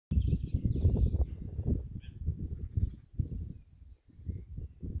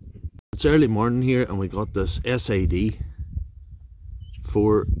it's early morning here and we got this SID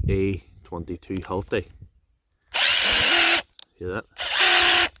 4A22 Hilti. Hear that?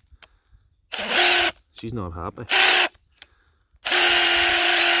 She's not happy.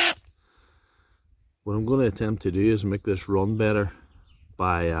 What I'm going to attempt to do is make this run better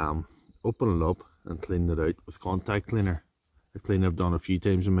by opening it up and cleaning it out with contact cleaner. A cleaner I've done a few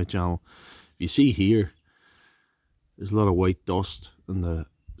times on my channel. If you see here, there's a lot of white dust in the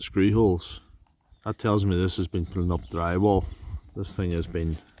screw holes. That tells me this has been cleaned up drywall. This thing has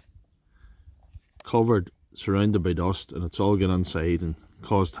been covered, surrounded by dust, and it's all got inside and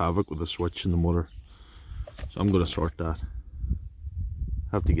caused havoc with the switch and the motor. So I'm going to sort that.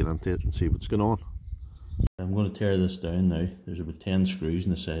 Have to get into it and see what's going on. I'm going to tear this down now. There's about 10 screws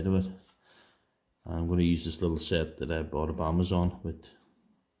on the side of it. I'm going to use this little set that I bought off Amazon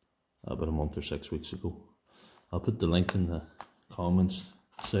about a month or 6 weeks ago. I'll put the link in the comments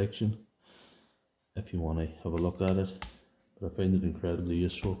section if you want to have a look at it. But I find it incredibly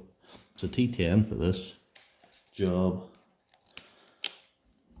useful. It's a T10 for this job.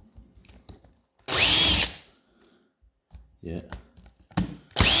 Yeah.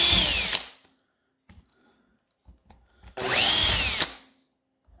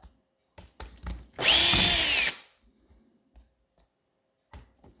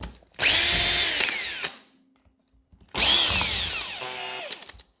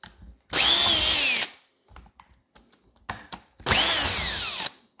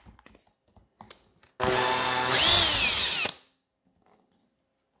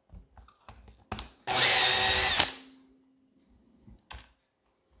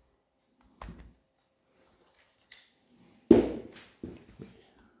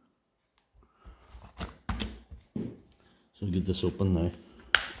 So get this open now.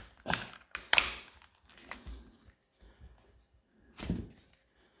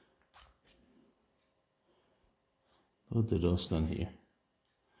 Put the dust in here.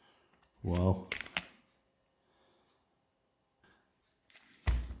 Wow.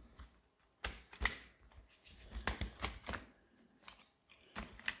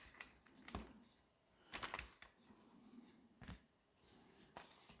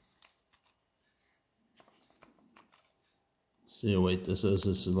 See how white this is?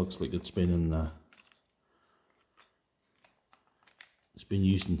 This looks like it's been in it's been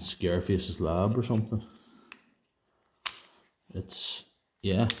used in Scareface's lab or something. It's,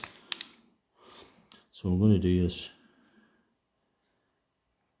 yeah. So what I'm going to do is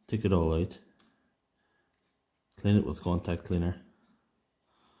take it all out, clean it with contact cleaner,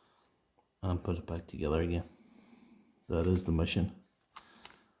 and put it back together again. That is the mission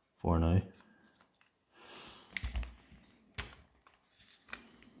for now.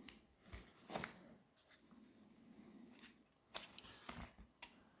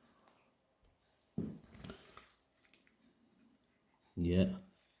 Yeah.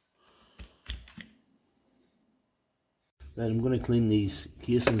 Right, I'm going to clean these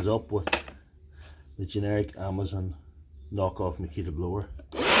casings up with the generic Amazon knockoff Makita blower.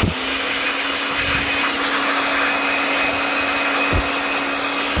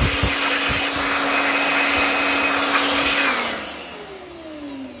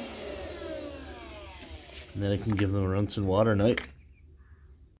 And then I can give them a rinse in water now.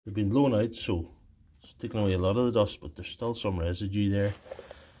 They've been blown out, so it's taken away a lot of the dust, but there's still some residue there.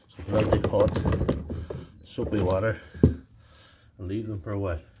 So I can add the hot soapy water and leave them for a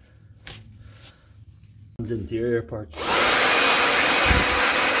while. And the interior parts.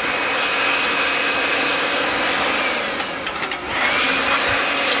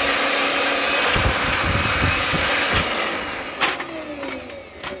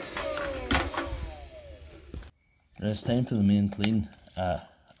 And it's time for the main clean. Our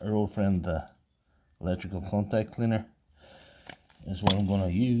old friend, the electrical contact cleaner, is what I'm going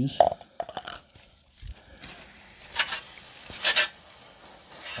to use.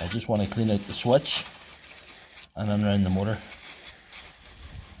 I just want to clean out the switch and then around the motor.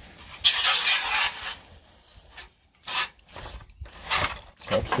 It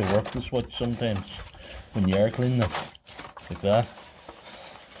helps to work the switch sometimes when you are cleaning it, like that.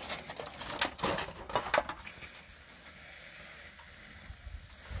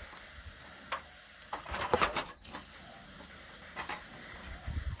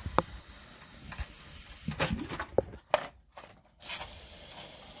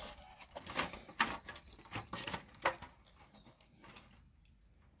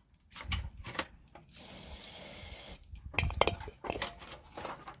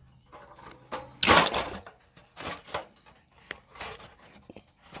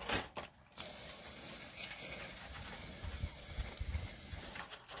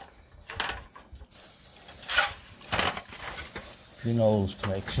 Clean all those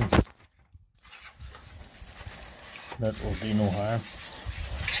connections. That will do no harm.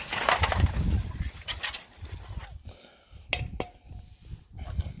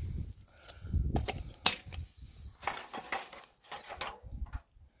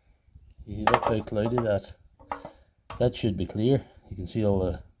 You look how cloudy that should be clear. You can see all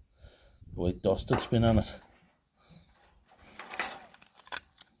the white dust that's been on it.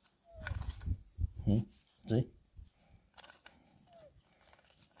 See?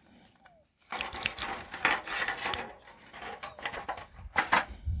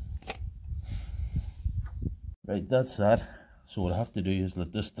 Right, that's that. So what I have to do is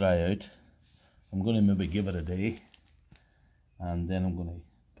let this dry out. I'm going to maybe give it a day, and then I'm going to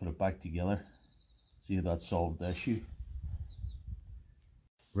put it back together, see if that solved the issue.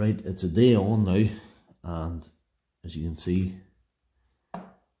 Right, it's a day on now, and as you can see,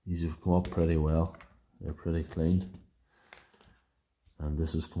 these have come up pretty well. They're pretty clean, and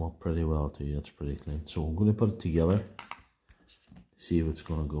this has come up pretty well too. It's pretty clean. So I'm going to put it together to see if it's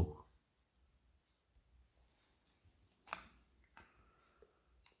going to go.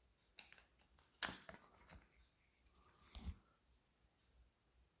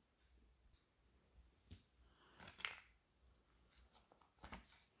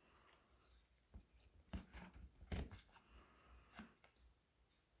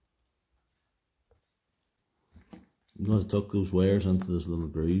 I'm going to tuck those wires into those little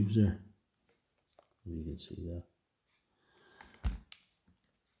grooves there. You can see that.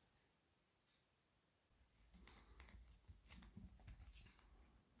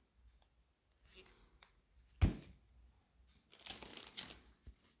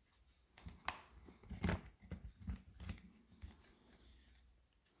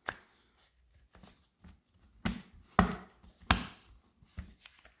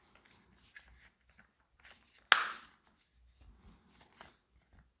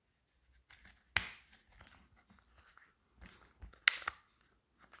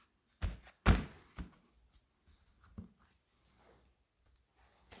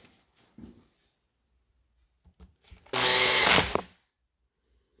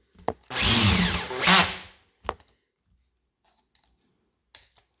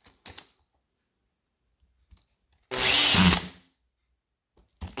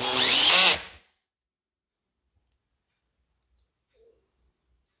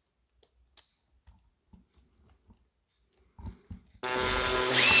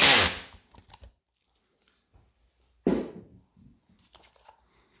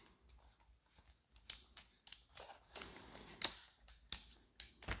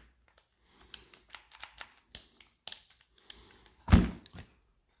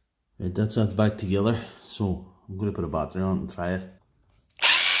 Right, that's that back together, so I'm going to put a battery on it and try it.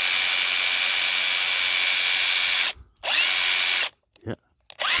 Yeah.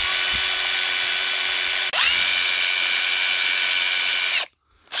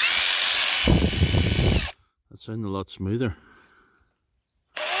 That sounded a lot smoother.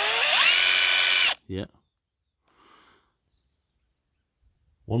 Yeah.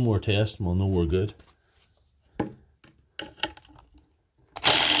 One more test and we'll know we're good.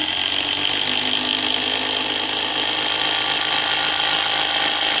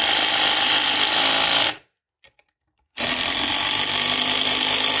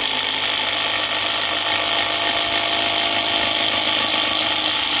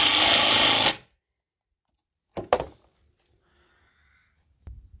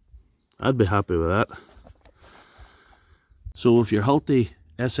 I'd be happy with that. So if your Hilti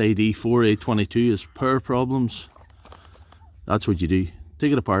SID 4A22 is power problems, that's what you do.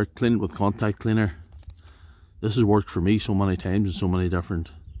 Take it apart, clean it with contact cleaner. This has worked for me so many times and so many different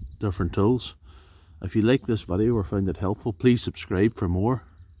tools. If you like this video or found it helpful, please subscribe for more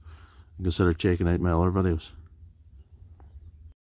and consider checking out my other videos.